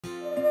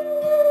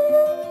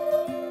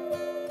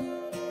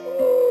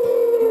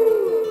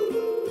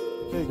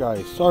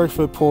guys, sorry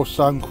for the poor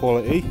sound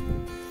quality.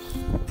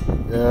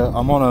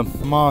 I'm on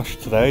a marsh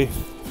today,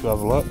 if you have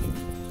a look.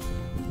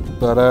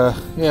 But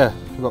yeah,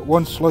 we've got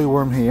one slow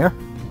worm here.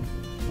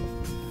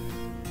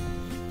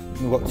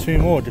 We've got two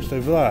more just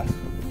over there.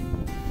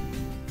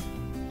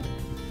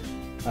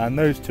 And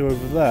those two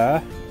over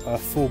there are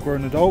full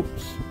grown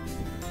adults.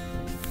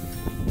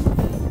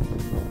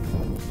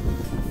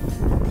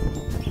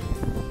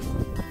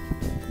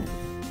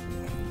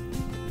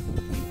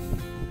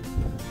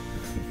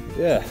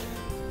 Yeah,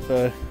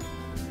 so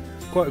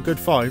it's quite a good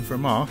find for a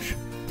marsh.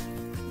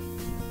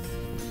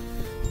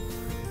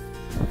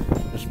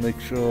 Just make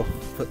sure,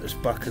 put this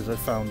back as I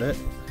found it.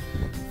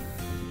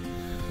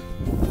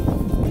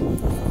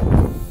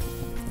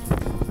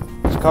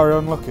 Let's carry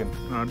on looking.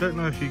 Now, I don't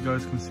know if you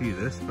guys can see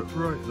this, but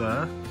right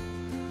there,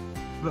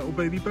 little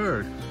baby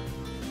bird.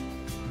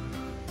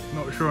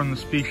 Not sure on the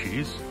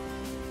species.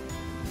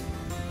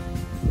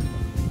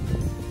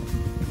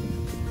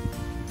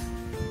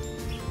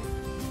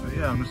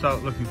 Yeah, I'm just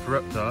out looking for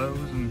reptiles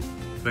and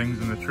things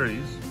in the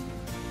trees,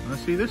 and I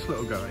see this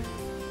little guy.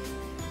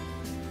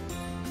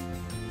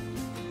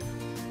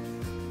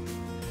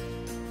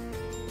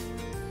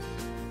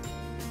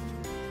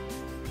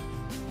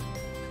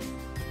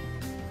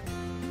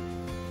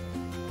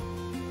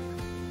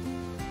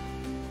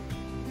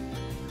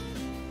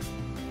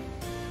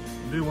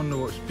 I do wonder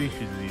what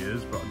species he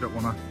is, but I don't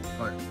want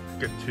to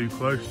get too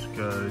close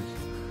because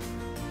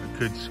it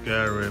could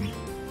scare him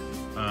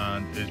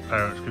and his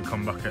parents could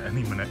come back at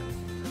any minute.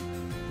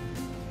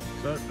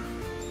 So,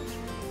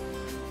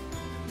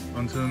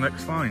 on to the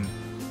next find.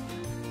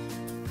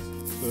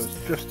 So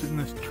it's just in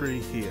this tree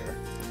here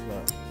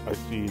that I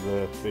see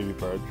the baby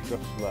birds,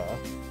 just there.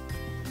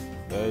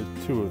 There's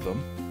two of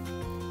them.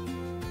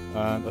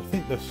 And I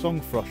think they're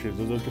song thrushes,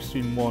 as I've just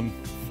seen one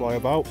fly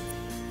about.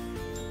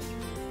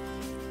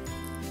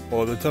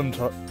 Or they're some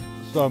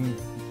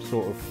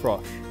sort of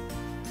thrush.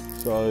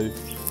 So,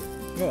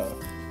 yeah.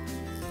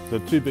 They're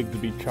too big to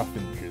be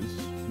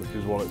chaffinches, which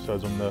is what it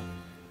says on the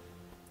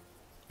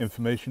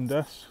information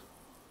desk.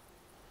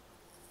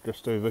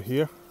 Just over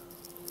here.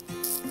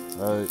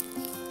 The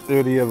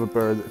only other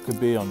bird that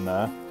could be on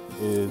there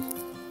is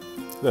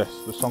this,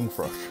 the song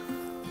thrush.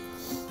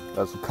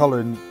 That's the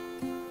colouring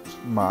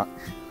match,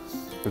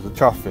 because the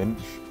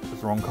chaffinch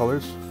is the wrong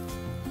colours.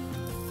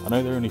 I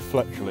know they're only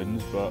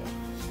fletchlings, but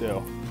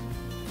still.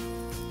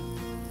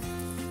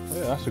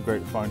 Yeah, that's a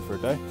great find for a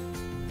day.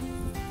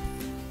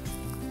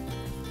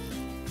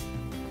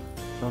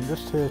 So I'm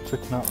just here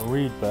checking out a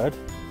reed bed.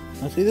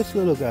 I see this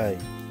little guy.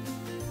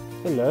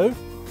 Hello.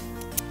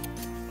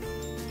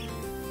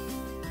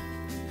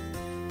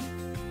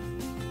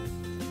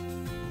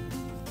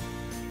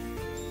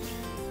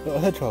 Got a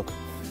hedgehog.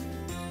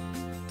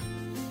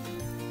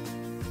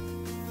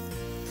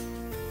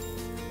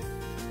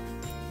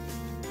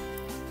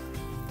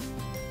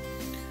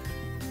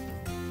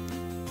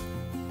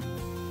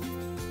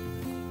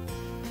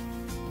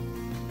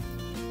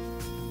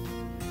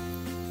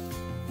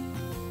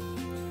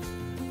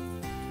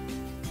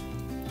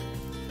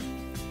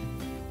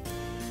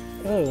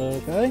 Hello,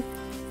 guy.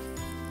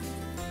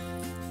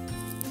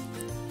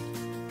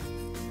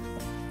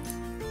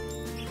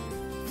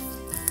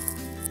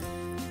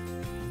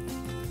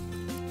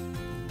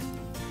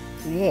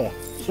 Yeah,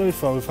 so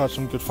far we've had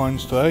some good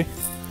finds today.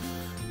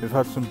 We've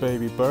had some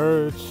baby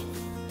birds,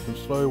 some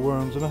slow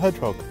worms and a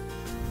hedgehog.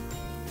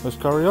 Let's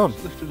carry on.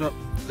 Just lifted up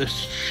this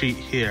sheet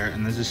here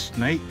and there's a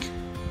snake.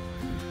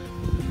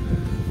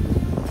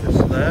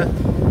 Just there.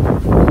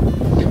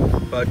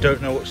 But I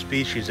don't know what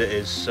species it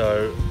is,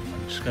 so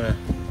I'm just gonna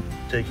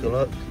take a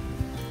look.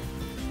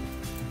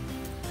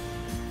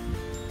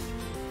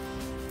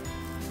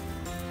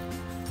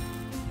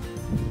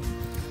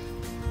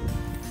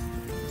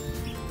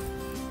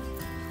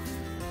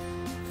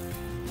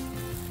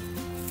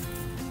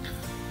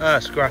 Ah,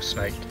 it's a grass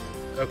snake.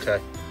 Okay.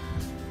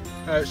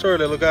 Alright, sorry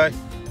little guy.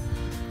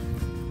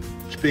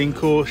 Just being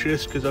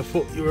cautious because I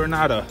thought you were an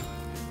adder.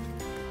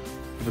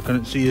 I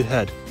couldn't see your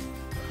head.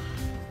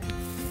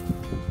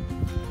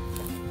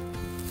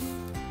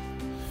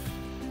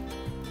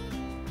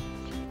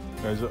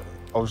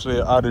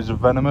 Obviously adders are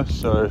venomous,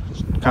 so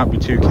can't be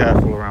too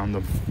careful around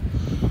them.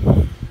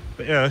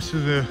 But yeah, this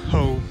is a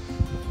whole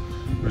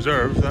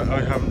reserve that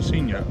I haven't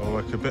seen yet,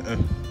 or like a bit of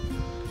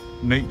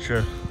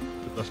nature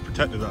that's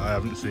protected that I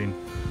haven't seen.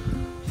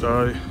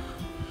 So,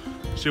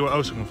 see what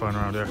else I can find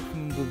around here.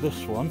 Under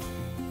this one,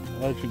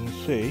 as you can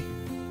see,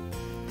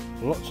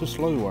 lots of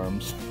slow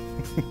worms.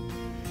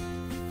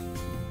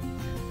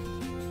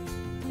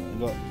 I've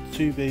got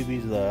two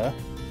babies there.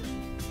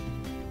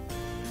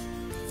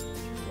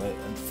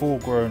 And full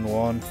grown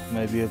one,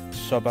 maybe a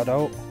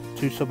sub-adult,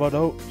 two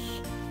sub-adults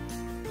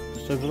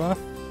just over there.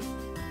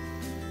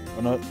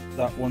 Oh no,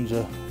 that one's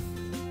a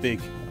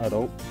big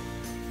adult.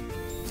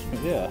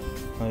 But yeah,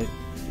 I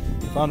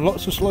found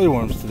lots of slow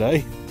worms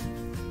today.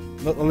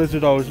 Not the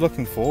lizard I was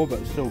looking for, but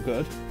it's still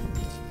good.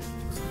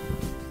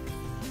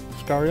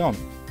 Let's carry on.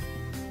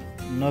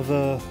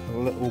 Another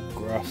little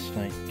grass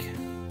snake.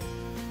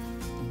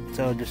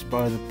 reptile just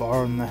by the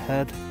bar on the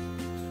head,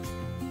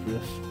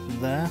 just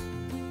there.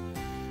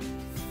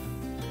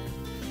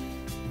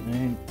 I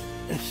mean,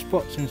 this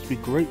spot seems to be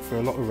great for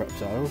a lot of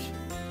reptiles.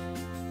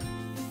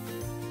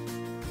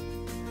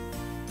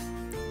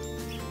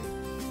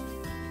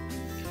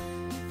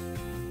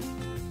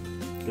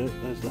 Good,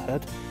 there's the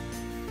head.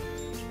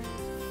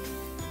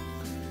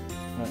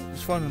 Right,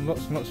 just finding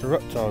lots and lots of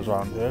reptiles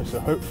around here, so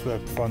hopefully I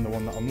can find the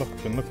one that I'm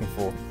been looking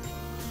for,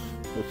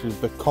 which is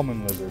the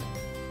common lizard.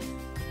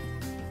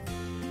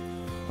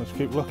 Let's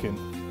keep looking.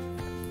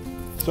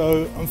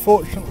 So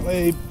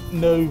unfortunately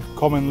no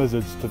common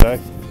lizards today,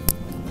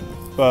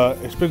 but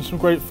it's been some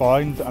great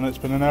finds and it's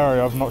been an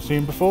area I've not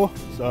seen before,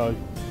 so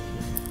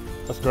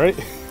that's great.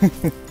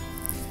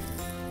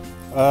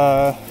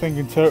 I think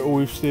in total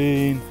we've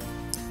seen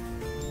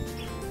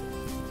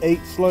 8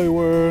 slow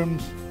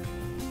worms,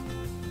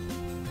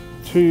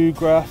 2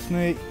 grass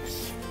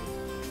snakes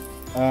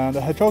and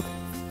a hedgehog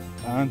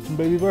and some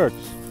baby birds.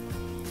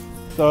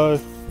 So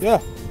yeah,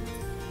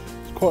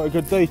 it's quite a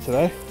good day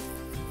today.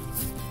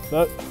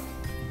 So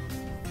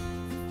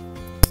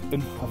I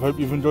hope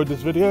you've enjoyed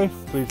this video.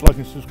 Please like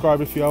and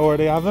subscribe if you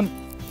already haven't,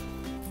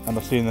 and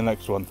I'll see you in the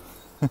next one.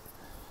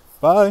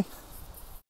 Bye.